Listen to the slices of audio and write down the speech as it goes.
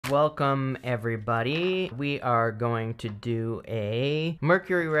Welcome everybody. We are going to do a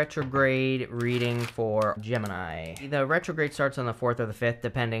Mercury retrograde reading for Gemini. The retrograde starts on the 4th or the 5th,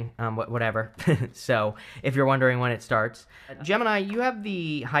 depending on whatever. So if you're wondering when it starts. Gemini, you have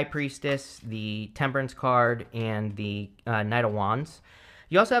the High Priestess, the Temperance card, and the Knight of Wands.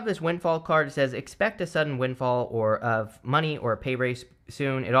 You also have this windfall card. It says, expect a sudden windfall or of money or a pay raise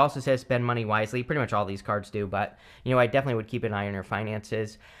soon. It also says spend money wisely. Pretty much all these cards do, but, I definitely would keep an eye on your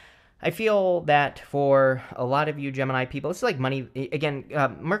finances. I feel that for a lot of you Gemini people, it's like money. Again,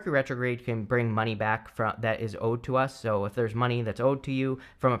 Mercury retrograde can bring money back that is owed to us. So if there's money that's owed to you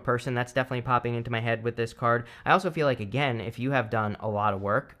from a person, that's definitely popping into my head with this card. I also feel like, again, if you have done a lot of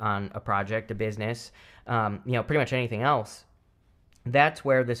work on a project, a business, pretty much anything else, that's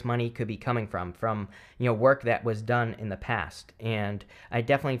where this money could be coming from work that was done in the past. And I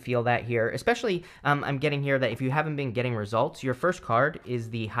definitely feel that here, especially I'm getting here that if you haven't been getting results, your first card is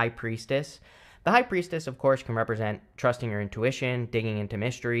the High Priestess. The High Priestess, of course, can represent trusting your intuition, digging into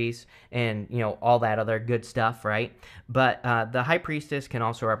mysteries, and, all that other good stuff, right? But the High Priestess can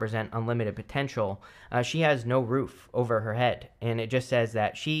also represent unlimited potential. She has no roof over her head, and it just says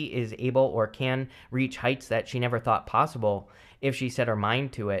that she is able or can reach heights that she never thought possible if she set her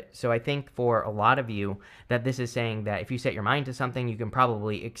mind to it. So I think for a lot of you that this is saying that if you set your mind to something, you can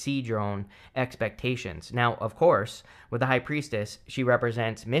probably exceed your own expectations. Now, of course, with the High Priestess, she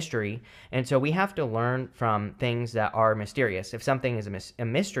represents mystery, and so we have to learn from things that are mysterious. If something is a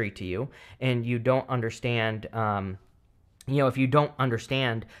mystery to you and you don't understand if you don't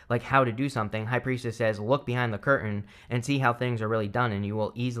understand like how to do something, High Priestess says, look behind the curtain and see how things are really done, and you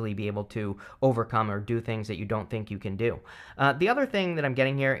will easily be able to overcome or do things that you don't think you can do. The other thing that I'm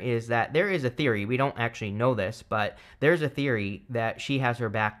getting here is that there is a theory, we don't actually know this, but there's a theory that she has her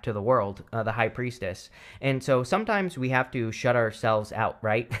back to the world, the High Priestess. And so sometimes we have to shut ourselves out,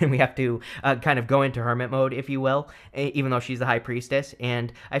 right? We have to kind of go into hermit mode, if you will, even though she's the High Priestess.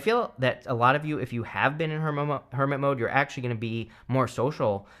 And I feel that a lot of you, if you have been in hermit mode, you're actually going to be more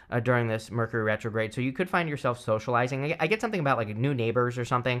social during this Mercury retrograde. So you could find yourself socializing. I get something about like new neighbors or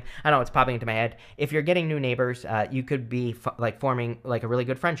something. I don't know, it's popping into my head. If you're getting new neighbors, you could be forming like a really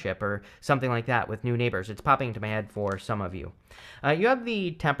good friendship or something like that with new neighbors. It's popping into my head for some of you. You have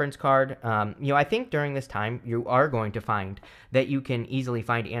the Temperance card. I think during this time you are going to find that you can easily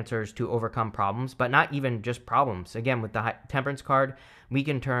find answers to overcome problems, but not even just problems. Again, with the Temperance card, we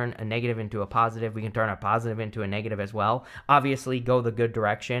can turn a negative into a positive. We can turn a positive into a negative as well. Obviously, go the good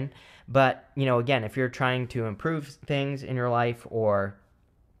direction. But, again, if you're trying to improve things in your life, or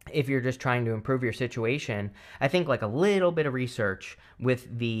if you're just trying to improve your situation, I think like a little bit of research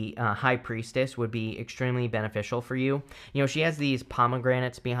with the High Priestess would be extremely beneficial for you. She has these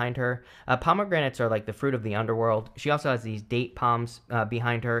pomegranates behind her. Pomegranates are like the fruit of the underworld. She also has these date palms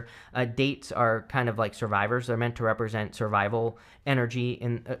behind her. Dates are kind of like survivors. They're meant to represent survival energy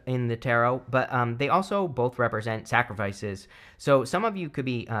in the tarot, but they also both represent sacrifices. So some of you could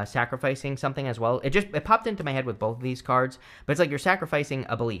be sacrificing something as well. It popped into my head with both of these cards, but it's like you're sacrificing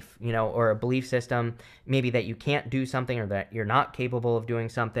a belief, or a belief system, maybe that you can't do something or that you're not capable of doing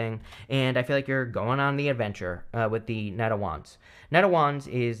something. And I feel like you're going on the adventure with the Knight of Wands. Knight of Wands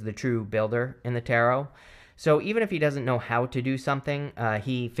is the true builder in the tarot. So even if he doesn't know how to do something,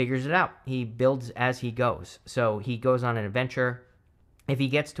 he figures it out. He builds as he goes. So he goes on an adventure. If he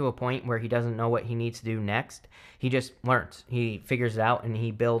gets to a point where he doesn't know what he needs to do next, he just learns. He figures it out and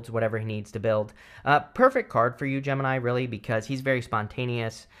he builds whatever he needs to build. Perfect card for you, Gemini, really, because he's very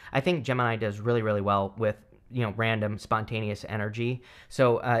spontaneous. I think Gemini does really, really well with, random spontaneous energy.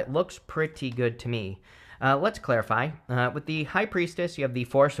 So it looks pretty good to me. Let's clarify. With the High Priestess, you have the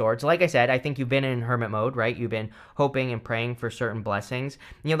Four Swords. Like I said, I think you've been in hermit mode, right? You've been hoping and praying for certain blessings.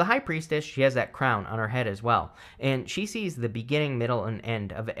 The High Priestess, she has that crown on her head as well. And she sees the beginning, middle, and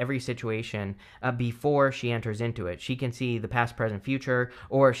end of every situation before she enters into it. She can see the past, present, future,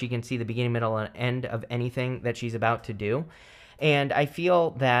 or she can see the beginning, middle, and end of anything that she's about to do. And I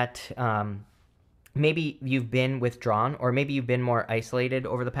feel that maybe you've been withdrawn, or maybe you've been more isolated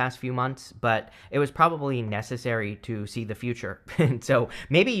over the past few months, but it was probably necessary to see the future. And so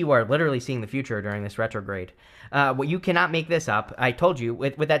maybe you are literally seeing the future during this retrograde. Well, you cannot make this up. I told you,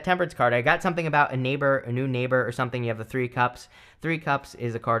 with that Temperance card, I got something about a neighbor, a new neighbor or something. You have the Three of Cups. Three Cups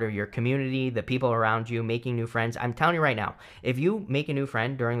is a card of your community, the people around you, making new friends. I'm telling you right now, if you make a new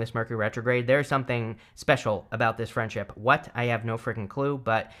friend during this Mercury retrograde, there's something special about this friendship. What? I have no freaking clue,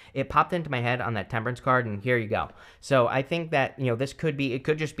 but it popped into my head on that Temperance card, and here you go. So I think that, this could be, it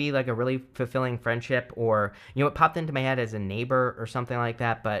could just be like a really fulfilling friendship, or, it popped into my head as a neighbor or something like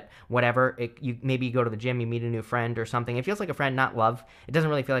that, but whatever. Maybe you go to the gym, you meet a new friend or something. It feels like a friend, not love. It doesn't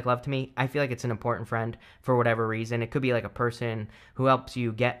really feel like love to me. I feel like it's an important friend for whatever reason. It could be like a person who helps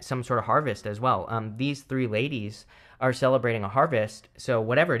you get some sort of harvest as well. These three ladies are celebrating a harvest, so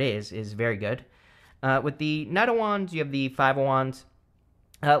whatever it is very good. With the Knight of Wands, you have the Five of Wands.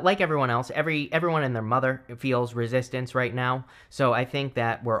 Like everyone else, everyone and their mother feels resistance right now. So I think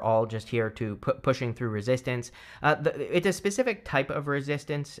that we're all just here to pushing through resistance. It's a specific type of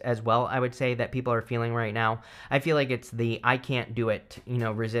resistance as well, I would say, that people are feeling right now. I feel like it's the I can't do it,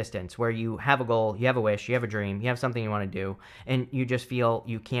 resistance, where you have a goal, you have a wish, you have a dream, you have something you want to do, and you just feel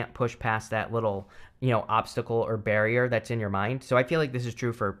you can't push past that little obstacle or barrier that's in your mind. So I feel like this is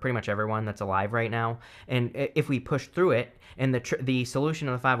true for pretty much everyone that's alive right now. And if we push through it, and the solution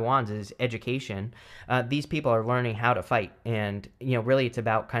of the Five of Wands is education, these people are learning how to fight. And, really it's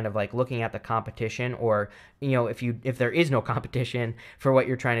about kind of like looking at the competition, or, if there is no competition for what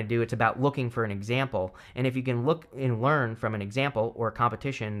you're trying to do, it's about looking for an example. And if you can look and learn from an example or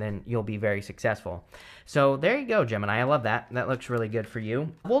competition, then you'll be very successful. So there you go, Gemini. I love that. That looks really good for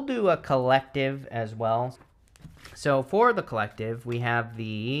you. We'll do a collective as well. So for the collective, we have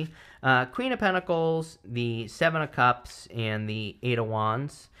the Queen of Pentacles, the Seven of Cups, and the Eight of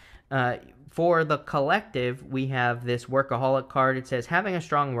Wands. For the collective, we have this workaholic card. It says, having a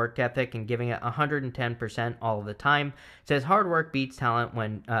strong work ethic and giving it 110% all of the time. It says, hard work beats talent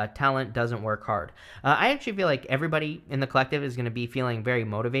when talent doesn't work hard. I actually feel like everybody in the collective is going to be feeling very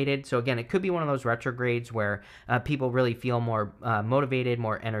motivated. So again, it could be one of those retrogrades where people really feel more motivated,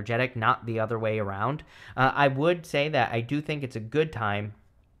 more energetic, not the other way around. I would say that I do think it's a good time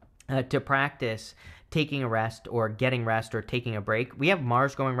to practice taking a rest or getting rest or taking a break. We have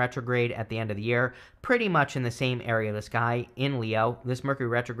Mars going retrograde at the end of the year, pretty much in the same area of the sky in Leo. This Mercury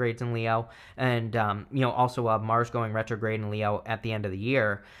retrograde's in Leo, and also Mars going retrograde in Leo at the end of the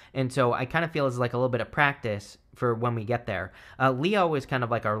year. And so I kind of feel it's like a little bit of practice for when we get there. Leo is kind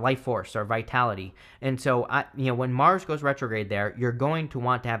of like our life force, our vitality. And so, when Mars goes retrograde there, you're going to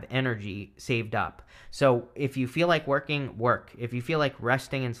want to have energy saved up. So if you feel like working, work. If you feel like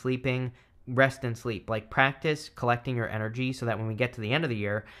resting and sleeping, rest and sleep. Like, practice collecting your energy so that when we get to the end of the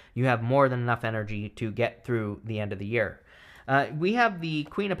year, you have more than enough energy to get through the end of the year. We have the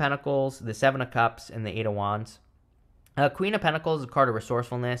Queen of Pentacles, the Seven of Cups, and the Eight of Wands. Queen of Pentacles is a card of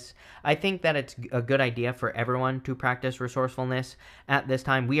resourcefulness. I think that it's a good idea for everyone to practice resourcefulness at this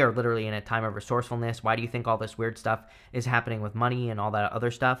time. We are literally in a time of resourcefulness. Why do you think all this weird stuff is happening with money and all that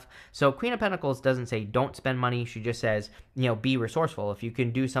other stuff? So Queen of Pentacles doesn't say don't spend money. She just says, be resourceful. If you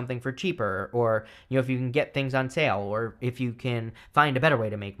can do something for cheaper, or, if you can get things on sale, or if you can find a better way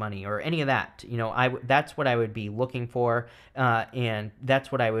to make money, or any of that, that's what I would be looking for, and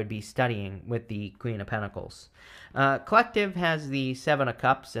that's what I would be studying with the Queen of Pentacles. Collective has the Seven of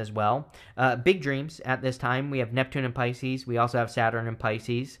Cups as well. Big dreams at this time. We have Neptune and Pisces. We also have Saturn and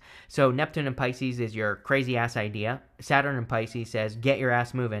Pisces. So Neptune and Pisces is your crazy ass idea. Saturn and Pisces says get your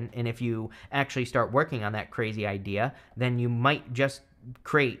ass moving. And if you actually start working on that crazy idea, then you might just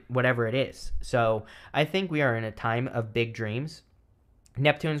create whatever it is. So I think we are in a time of big dreams.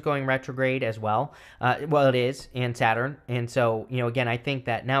 Neptune's going retrograde as well. It is, and Saturn. And so, again, I think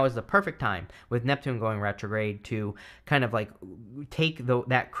that now is the perfect time with Neptune going retrograde to kind of like take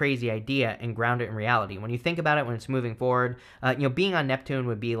that crazy idea and ground it in reality. When you think about it, when it's moving forward, being on Neptune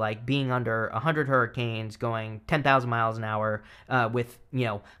would be like being under 100 hurricanes going 10,000 miles an hour with,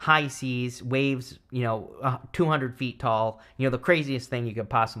 high seas, waves, 200 feet tall, the craziest thing you could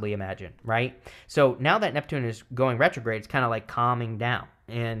possibly imagine, right? So now that Neptune is going retrograde, it's kind of like calming down.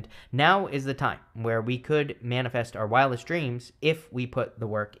 And now is the time where we could manifest our wildest dreams if we put the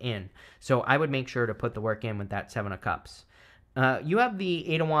work in. So I would make sure to put the work in with that Seven of Cups. You have the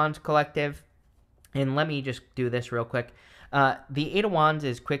Eight of Wands collective. And let me just do this real quick. The Eight of Wands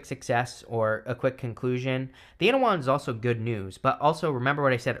is quick success or a quick conclusion. The Eight of Wands is also good news. But also remember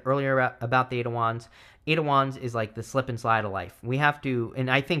what I said earlier about the Eight of Wands. Eight of Wands is like the slip and slide of life. We have to,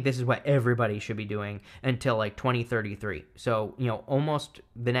 and I think this is what everybody should be doing until like 2033. So, almost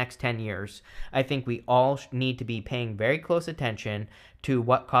the next 10 years. I think we all need to be paying very close attention to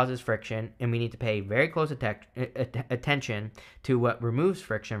what causes friction, and we need to pay very close attention to what removes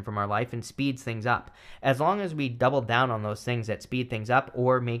friction from our life and speeds things up. As long as we double down on those things that speed things up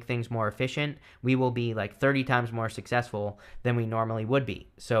or make things more efficient, we will be like 30 times more successful than we normally would be.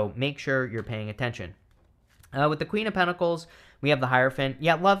 So make sure you're paying attention. With the Queen of Pentacles, we have the Hierophant.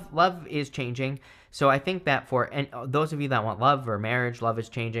 Yeah, love is changing. So I think that for those of you that want love or marriage, love is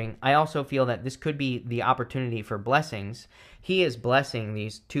changing. I also feel that this could be the opportunity for blessings. He is blessing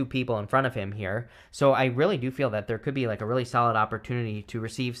these two people in front of him here. So I really do feel that there could be like a really solid opportunity to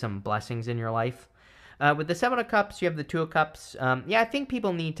receive some blessings in your life. With the Seven of Cups, you have the Two of Cups. Yeah, I think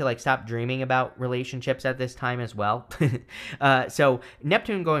people need to like stop dreaming about relationships at this time as well. So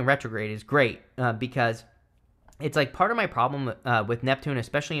Neptune going retrograde is great because it's like part of my problem with Neptune,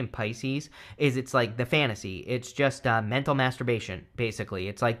 especially in Pisces, is it's like the fantasy. It's just mental masturbation, basically.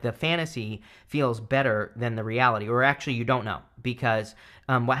 It's like the fantasy feels better than the reality, or actually you don't know. Because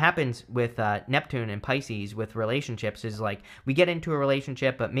what happens with Neptune and Pisces with relationships is like we get into a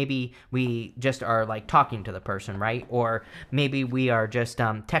relationship, but maybe we just are like talking to the person, right? Or maybe we are just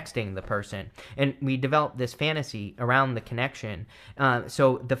texting the person. And we develop this fantasy around the connection.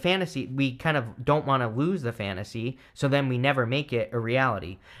 So the fantasy, we kind of don't want to lose the fantasy, so then we never make it a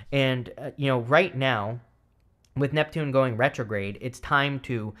reality. And, right now, with Neptune going retrograde, it's time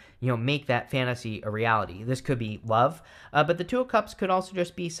to, make that fantasy a reality. This could be love, but the Two of Cups could also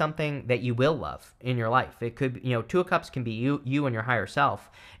just be something that you will love in your life. It could, Two of Cups can be you and your higher self,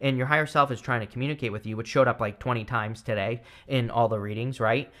 and your higher self is trying to communicate with you, which showed up like 20 times today in all the readings,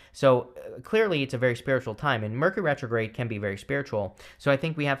 right? So clearly it's a very spiritual time, and Mercury retrograde can be very spiritual. So I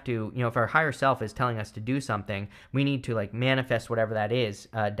think we have to, if our higher self is telling us to do something, we need to like manifest whatever that is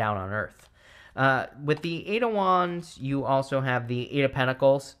down on earth. With the Eight of Wands, you also have the Eight of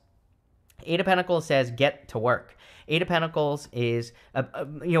Pentacles. Eight of Pentacles says get to work. Eight of Pentacles is,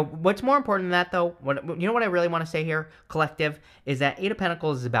 what's more important than that, though, what I really want to say here, collective, is that Eight of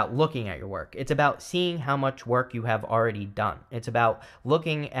Pentacles is about looking at your work. It's about seeing how much work you have already done. It's about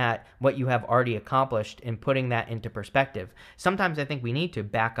looking at what you have already accomplished and putting that into perspective. Sometimes I think we need to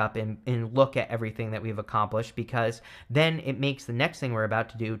back up and look at everything that we've accomplished, because then it makes the next thing we're about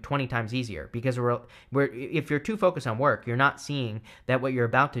to do 20 times easier. Because if you're too focused on work, you're not seeing that what you're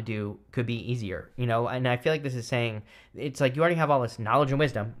about to do could be easier, and I feel like this is saying, it's like you already have all this knowledge and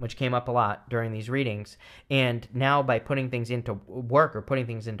wisdom, which came up a lot during these readings, and now by putting things into work or putting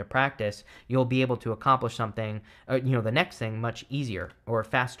things into practice, you'll be able to accomplish something, the next thing much easier or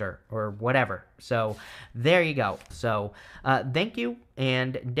faster or whatever. So there you go. So thank you,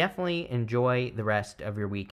 and definitely enjoy the rest of your week.